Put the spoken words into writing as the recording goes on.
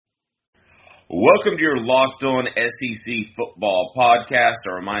Welcome to your Locked On SEC Football Podcast.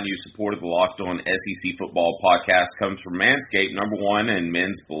 I remind you, support of the Locked On SEC Football Podcast comes from Manscaped, #1 in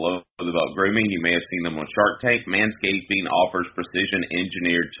men's below-the-belt grooming. You may have seen them on Shark Tank. Manscaping offers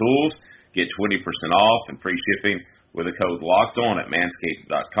precision-engineered tools. Get 20% off and free shipping with a code Locked On at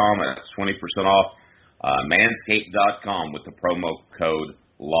manscaped.com. That's 20% off manscaped.com with the promo code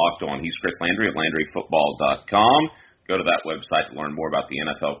Locked On. He's Chris Landry at LandryFootball.com. Go to that website to learn more about the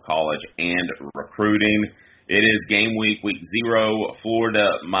NFL, college, and recruiting. It is game week, week 0, Florida,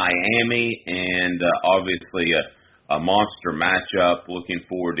 Miami, and obviously a monster matchup. Looking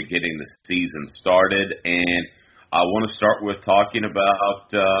forward to getting the season started. And I want to start with talking about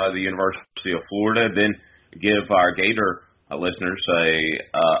the University of Florida, then give our Gator listeners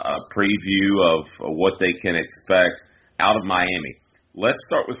a preview of what they can expect out of Miami. Let's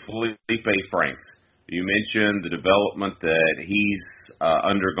start with Felipe Franks. You mentioned the development that he's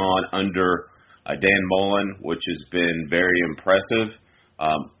undergone under Dan Mullen, which has been very impressive.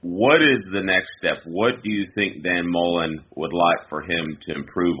 What is the next step? What do you think Dan Mullen would like for him to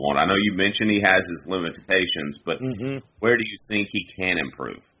improve on? I know you mentioned he has his limitations, but where do you think he can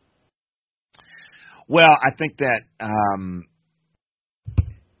improve? Well, I think that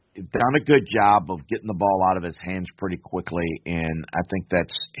done a good job of getting the ball out of his hands pretty quickly, and I think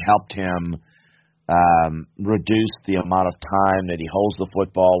that's helped him reduce the amount of time that he holds the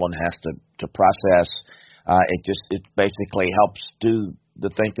football and has to process. It basically helps do the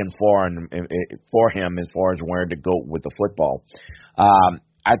thinking for him as far as where to go with the football.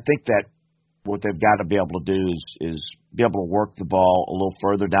 I think that what they've got to be able to do is be able to work the ball a little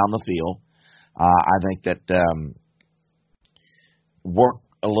further down the field. I think that work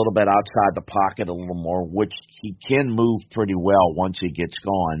a little bit outside the pocket a little more, which he can move pretty well once he gets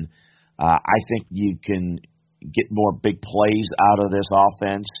going. I think you can get more big plays out of this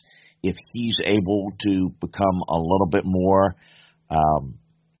offense if he's able to become a little bit more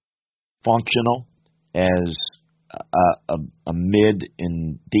functional as a mid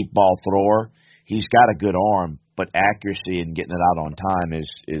and deep ball thrower. He's got a good arm, but accuracy and getting it out on time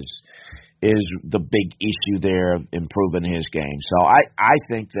is the big issue there of improving his game. So I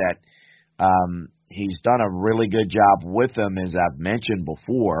think that he's done a really good job with him, as I've mentioned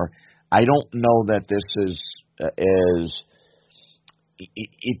before. I don't know that this is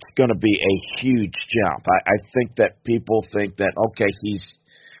it's going to be a huge jump. I think that people think that, okay, he's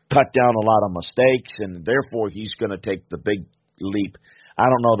cut down a lot of mistakes and therefore he's going to take the big leap. I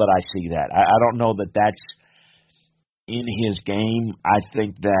don't know that I see that. I don't know that that's in his game. I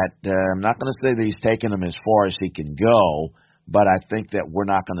think that I'm not going to say that he's taken him as far as he can go, but I think that we're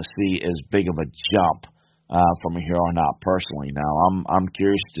not going to see as big of a jump from here on out personally. Now, I'm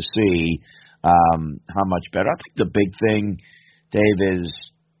curious to see how much better. I think the big thing, Dave, is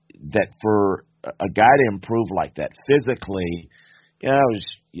that for a guy to improve like that physically, a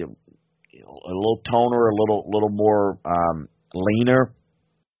little toner, a little more leaner.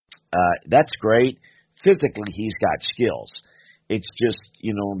 That's great. Physically, he's got skills. It's just,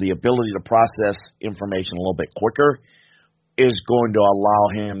 the ability to process information a little bit quicker is going to allow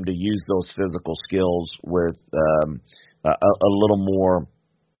him to use those physical skills with a little more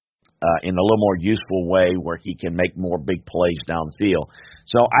in a little more useful way where he can make more big plays downfield.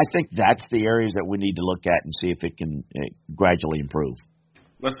 So I think that's the areas that we need to look at and see if it can gradually improve.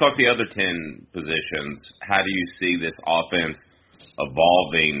 Let's talk the other 10 positions. How do you see this offense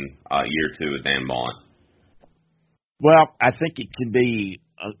evolving year 2 with Dan Mullen? Well, I think it can be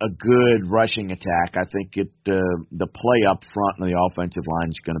a good rushing attack. I think the play up front in the offensive line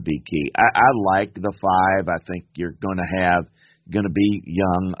is going to be key. I like the 5. I think you're going to be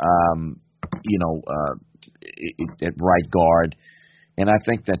young, at right guard. And I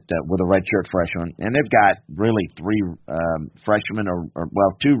think that with a redshirt freshman, and they've got really 3 freshmen, or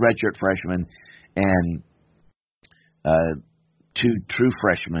 2 redshirt freshmen and 2 true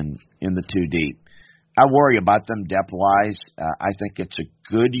freshmen in the 2 deep. I worry about them depth-wise. I think it's a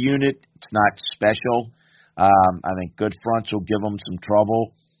good unit. It's not special. I think good fronts will give them some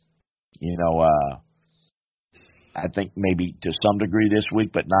trouble. I think maybe to some degree this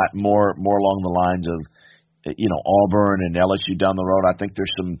week, but not more along the lines of, Auburn and LSU down the road. I think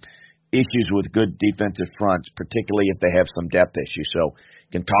there's some issues with good defensive fronts, particularly if they have some depth issues. So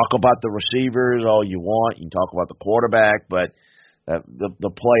you can talk about the receivers all you want. You can talk about the quarterback, but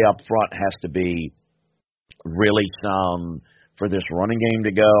the play up front has to be really sound for this running game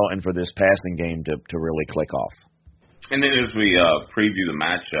to go and for this passing game to really click off. And then as we preview the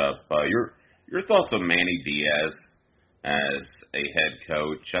matchup, your thoughts on Manny Diaz as a head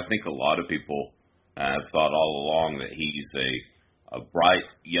coach? I think a lot of people have thought all along that he's a bright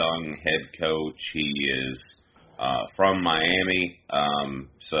young head coach. He is from Miami,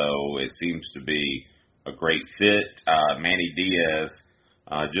 so it seems to be a great fit. Manny Diaz,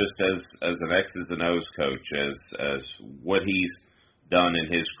 just as an X's and O's coach, as what he's done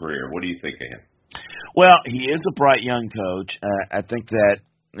in his career. What do you think of him? Well, he is a bright young coach. I think that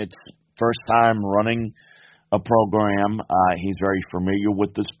it's first time running a program. He's very familiar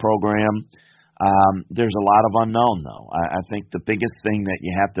with this program. There's a lot of unknown, though. I think the biggest thing that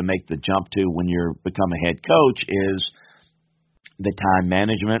you have to make the jump to when you become a head coach is the time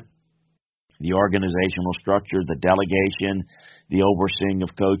management, the organizational structure, the delegation, the overseeing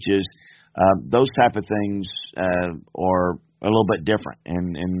of coaches. Those type of things are a little bit different,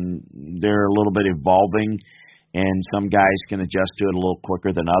 and they're a little bit evolving, and some guys can adjust to it a little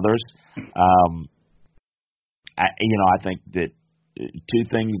quicker than others. I think that two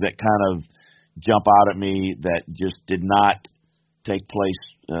things that kind of jump out at me that just did not take place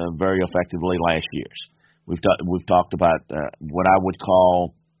very effectively last year. We've talked about what I would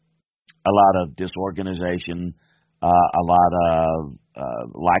call a lot of disorganization, a lot of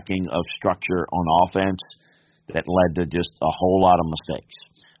lacking of structure on offense that led to just a whole lot of mistakes,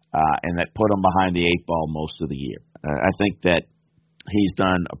 and that put them behind the eight ball most of the year. I think that he's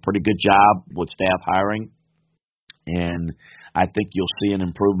done a pretty good job with staff hiring, and I think you'll see an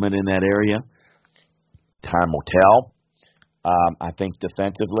improvement in that area. Time will tell. I think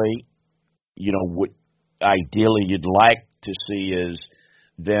defensively, what ideally you'd like to see is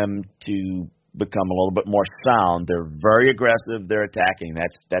them to become a little bit more sound. They're very aggressive. They're attacking.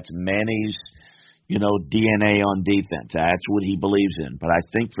 That's Manny's, DNA on defense. That's what he believes in. But I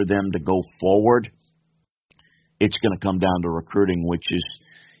think for them to go forward, it's going to come down to recruiting, which is,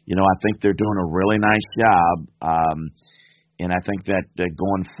 I think they're doing a really nice job. And I think that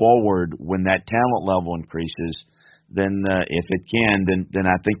going forward, when that talent level increases, then if it can, then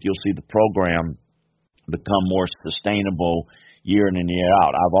I think you'll see the program become more sustainable year in and year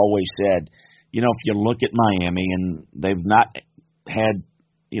out. I've always said, if you look at Miami, and they've not had,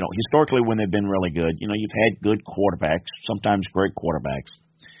 historically when they've been really good, you've had good quarterbacks, sometimes great quarterbacks,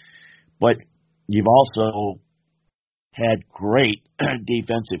 but you've also had great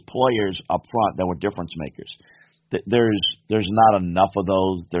defensive players up front that were difference makers. There's not enough of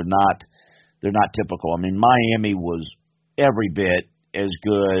those. They're not typical. I mean, Miami was every bit as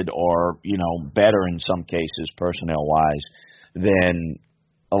good or, better in some cases personnel-wise than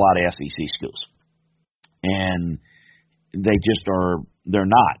a lot of SEC schools. And they just they're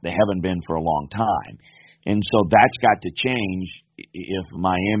not. They haven't been for a long time. And so that's got to change if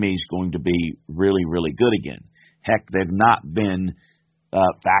Miami's going to be really, really good again. Heck, they've not been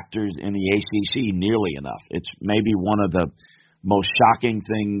factors in the ACC nearly enough. It's maybe one of the most shocking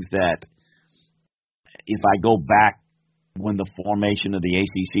things that if I go back when the formation of the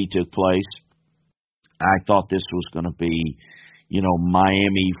ACC took place, I thought this was going to be,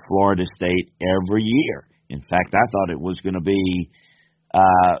 Miami, Florida State every year. In fact, I thought it was going to be,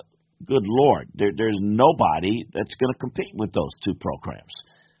 good Lord, there's nobody that's going to compete with those two programs.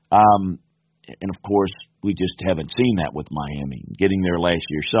 And, of course, we just haven't seen that with Miami getting there last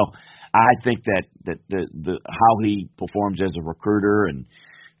year. So I think that the how he performs as a recruiter, and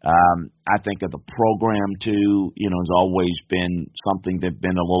I think of the program, too, has always been something they've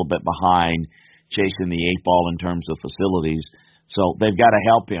been a little bit behind chasing the eight ball in terms of facilities. So they've got to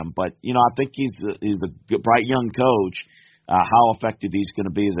help him. But, I think he's a good, bright young coach. How effective he's going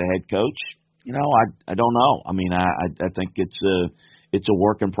to be as a head coach, I don't know. I mean, I think it's a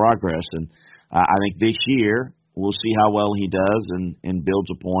work in progress. And I think this year we'll see how well he does and builds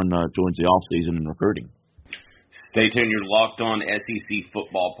upon towards the offseason in recruiting. Stay tuned. You're Locked On SEC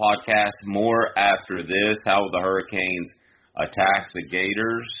Football Podcast. More after this. How will the Hurricanes attack the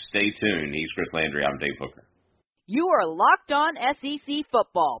Gators? Stay tuned. He's Chris Landry. I'm Dave Hooker. You are Locked On SEC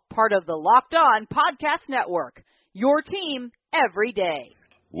Football, part of the Locked On Podcast Network. Your team every day.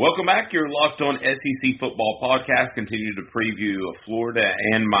 Welcome back. Your Locked On SEC Football Podcast. Continue to preview Florida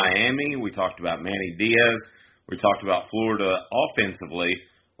and Miami. We talked about Manny Diaz. We talked about Florida offensively.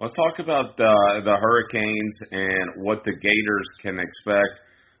 Let's talk about the Hurricanes and what the Gators can expect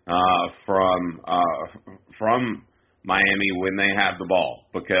from Miami when they have the ball.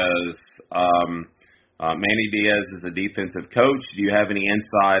 Because Manny Diaz is a defensive coach. Do you have any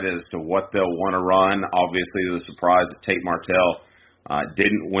insight as to what they'll want to run? Obviously, the surprise that Tate Martell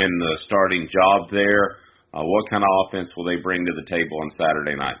didn't win the starting job there. What kind of offense will they bring to the table on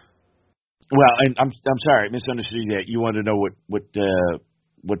Saturday night? Well, and I'm sorry, I misunderstood that. You want to know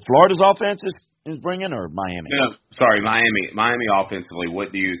what Florida's offense is bringing, or Miami? No, sorry, Miami. Miami offensively,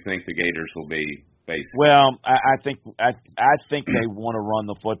 what do you think the Gators will be face? Well, I think they want to run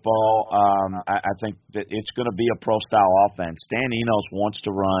the football. I think that it's going to be a pro style offense. Dan Enos wants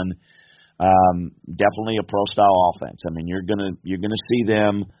to run definitely a pro style offense. I mean, you're gonna see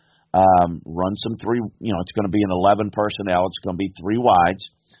them run some three. It's going to be an 11 personnel. It's going to be three wides.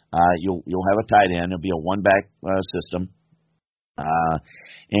 You'll have a tight end. It'll be a one back system.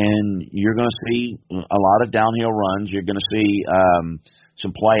 And you're going to see a lot of downhill runs. You're going to see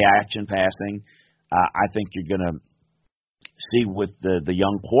some play action passing. I think you're going to see with the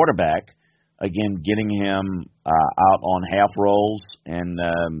young quarterback, again, getting him out on half rolls and,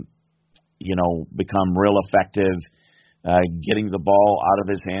 become real effective, getting the ball out of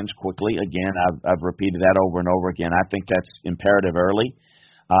his hands quickly. Again, I've repeated that over and over again. I think that's imperative early.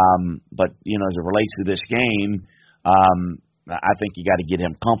 But, as it relates to this game, I think you got to get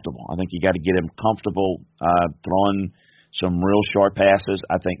him comfortable. I think you got to get him comfortable throwing some real short passes.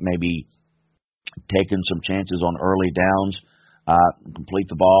 I think maybe taking some chances on early downs, complete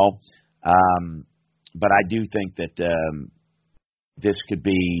the ball. But I do think that this could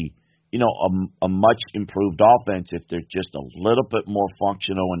be, a much improved offense if they're just a little bit more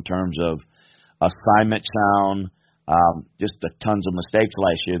functional in terms of assignment sound. Just the tons of mistakes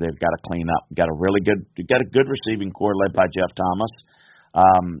last year they've got to clean up. Got a good receiving core led by Jeff Thomas,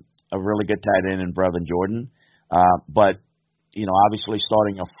 a really good tight end in Brevin Jordan. But obviously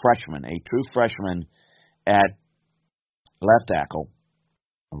starting a true freshman at left tackle,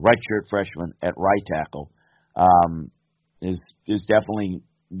 a redshirt freshman at right tackle, is definitely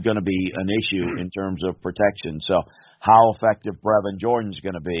going to be an issue in terms of protection. So how effective Brevin Jordan's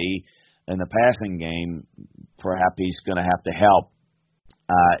going to be in the passing game, perhaps he's going to have to help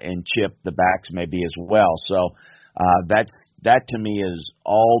and chip the backs maybe as well. So that to me is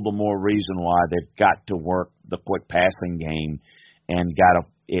all the more reason why they've got to work the quick passing game and got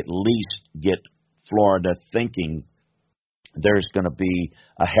to at least get Florida thinking there's going to be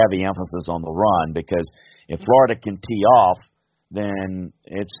a heavy emphasis on the run, because if Florida can tee off, then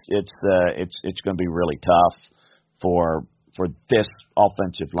it's going to be really tough for this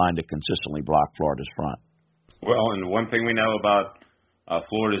offensive line to consistently block Florida's front. Well, and one thing we know about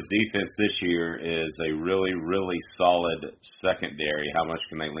Florida's defense this year is a really, really solid secondary. How much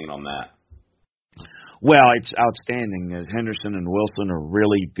can they lean on that? Well, it's outstanding. As Henderson and Wilson are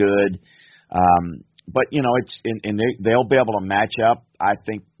really good. But, they'll be able to match up, I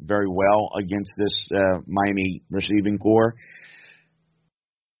think, very well against this Miami receiving core.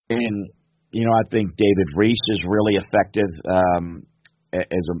 And, I think David Reese is really effective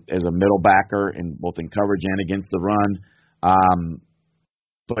as a middle backer in both in coverage and against the run.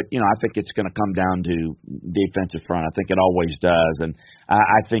 But, I think it's going to come down to defensive front. I think it always does. And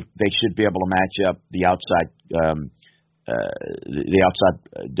I think they should be able to match up the outside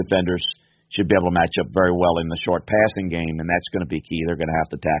defenders should be able to match up very well in the short passing game, and that's going to be key. They're going to have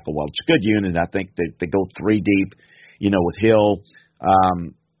to tackle well. It's a good unit. I think they go three deep, with Hill.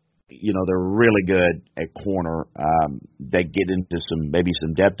 They're really good at corner. They get into maybe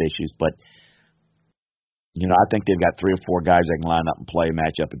some depth issues, but I think they've got 3 or 4 guys that can line up and play a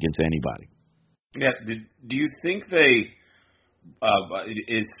matchup against anybody. Yeah. Do you think they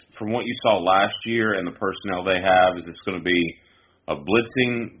is from what you saw last year and the personnel they have? Is this going to be a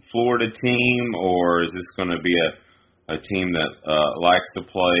blitzing Florida team, or is this going to be a team that likes to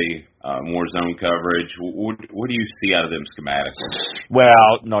play more zone coverage? What do you see out of them schematically?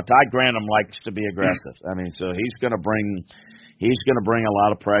 Well, no, Ty Grantham likes to be aggressive. I mean, so he's going to bring a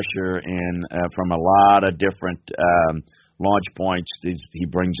lot of pressure in from a lot of different launch points. He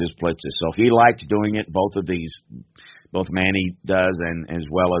brings his blitzes, so he likes doing it. Both Manny does, and as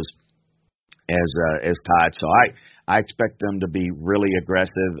well as Todd. So I expect them to be really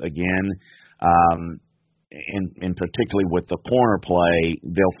aggressive again. And particularly with the corner play,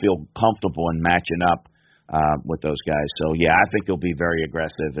 they'll feel comfortable in matching up with those guys. So, yeah, I think they'll be very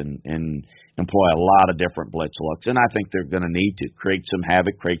aggressive and employ a lot of different blitz looks. And I think they're going to need to create some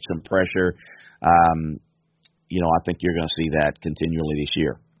havoc, create some pressure. I think you're going to see that continually this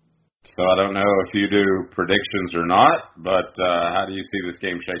year. So I don't know if you do predictions or not, but how do you see this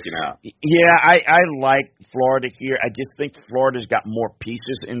game shaking out? Yeah, I like Florida here. I just think Florida's got more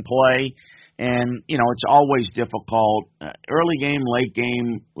pieces in play. And, it's always difficult. Early game, late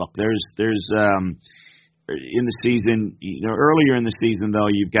game. Look, there's in the season, earlier in the season, though,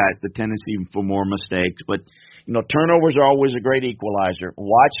 you've got the tendency for more mistakes. But, turnovers are always a great equalizer.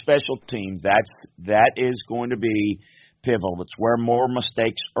 Watch special teams. That is going to be pivotal. It's where more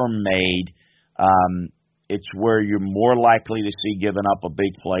mistakes are made. It's where you're more likely to see giving up a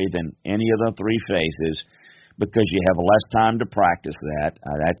big play than any of the 3 phases. because you have less time to practice that.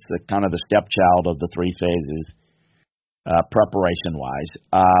 That's the kind of the stepchild of the three phases, preparation-wise.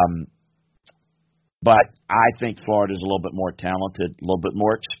 But I think Florida's a little bit more talented, a little bit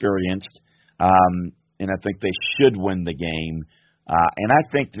more experienced, and I think they should win the game. And I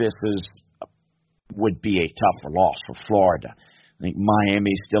think this would be a tougher loss for Florida. I think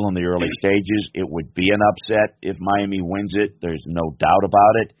Miami's still in the early stages. It would be an upset if Miami wins it. There's no doubt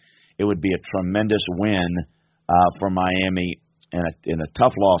about it. It would be a tremendous win for Miami and a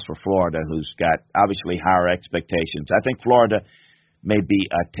tough loss for Florida, who's got obviously higher expectations. I think Florida may be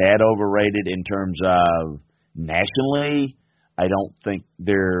a tad overrated in terms of nationally. I don't think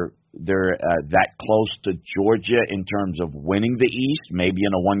they're that close to Georgia in terms of winning the East, maybe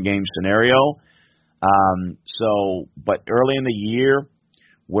in a one-game scenario. But early in the year,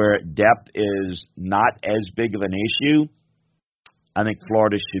 where depth is not as big of an issue, I think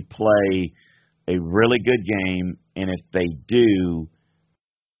Florida should play a really good game, and if they do,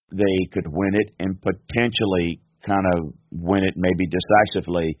 they could win it and potentially kind of win it maybe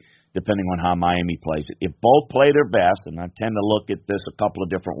decisively, depending on how Miami plays it. If both play their best, and I tend to look at this a couple of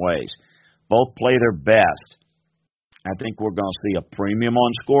different ways, both play their best, I think we're going to see a premium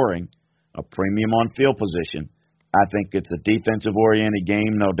on scoring, a premium on field position. I think it's a defensive-oriented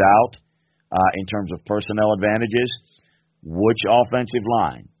game, no doubt, in terms of personnel advantages. Which offensive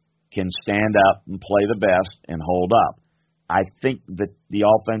line can stand up and play the best and hold up? I think that the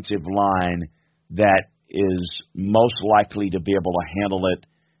offensive line that is most likely to be able to handle it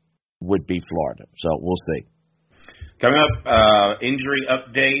would be Florida. So we'll see. Coming up, injury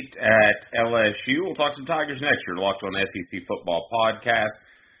update at LSU. We'll talk some Tigers next. You're locked on SEC Football Podcast.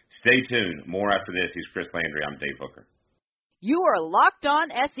 Stay tuned. More after this. He's Chris Landry. I'm Dave Hooker. You are Locked On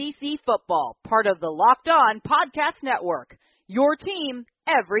SEC Football, part of the Locked On Podcast Network, your team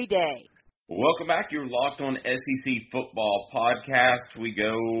every day. Welcome back. You're Locked On SEC Football Podcast. We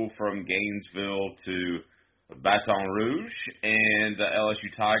go from Gainesville to Baton Rouge, and the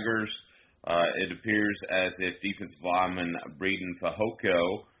LSU Tigers, it appears as if defensive lineman Breeden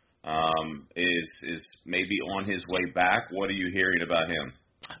Fehoko is maybe on his way back. What are you hearing about him?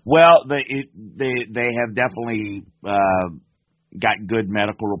 Well, they have definitely got good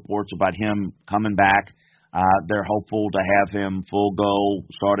medical reports about him coming back. They're hopeful to have him full go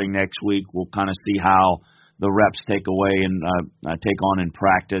starting next week. We'll kind of see how the reps take away and take on in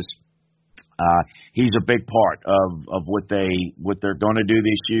practice. He's a big part of what they're going to do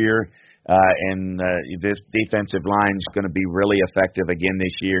this year, and this defensive line is going to be really effective again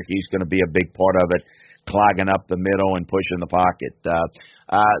this year. He's going to be a big part of it, clogging up the middle and pushing the pocket.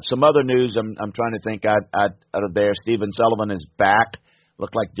 Some other news I'm trying to think out of there. Stephen Sullivan is back.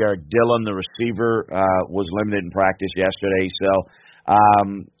 Looked like Derek Dillon, the receiver, was limited in practice yesterday. So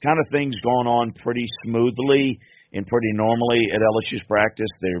kind of things going on pretty smoothly and pretty normally at LSU's practice.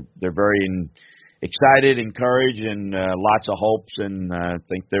 They're very excited, encouraged, and lots of hopes, and I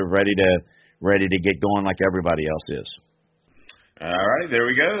think they're ready to get going like everybody else is. All right, there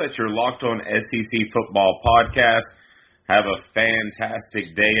we go. That's your Locked On SEC Football Podcast. Have a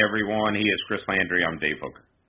fantastic day, everyone. He is Chris Landry. I'm Dave Hooker.